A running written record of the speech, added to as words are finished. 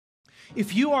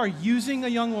If you are using a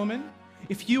young woman,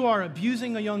 if you are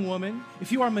abusing a young woman,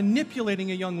 if you are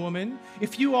manipulating a young woman,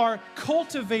 if you are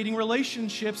cultivating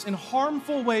relationships in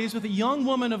harmful ways with a young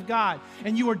woman of God,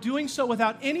 and you are doing so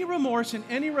without any remorse and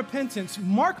any repentance,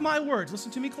 mark my words,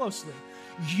 listen to me closely,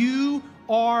 you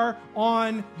are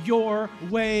on your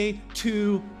way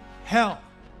to hell.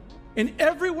 And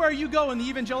everywhere you go in the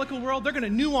evangelical world, they're going to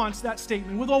nuance that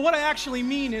statement. Well, what I actually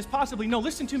mean is possibly, no,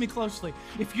 listen to me closely.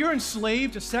 If you're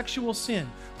enslaved to sexual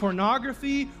sin,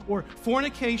 pornography, or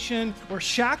fornication, or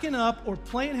shacking up, or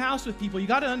playing house with people, you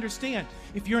got to understand,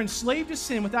 if you're enslaved to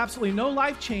sin with absolutely no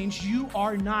life change, you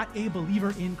are not a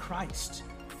believer in Christ.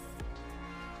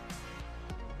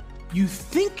 You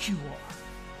think you are.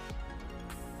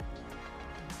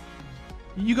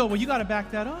 You go, well, you got to back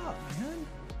that up, man.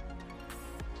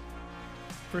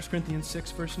 1 Corinthians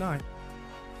 6, verse 9.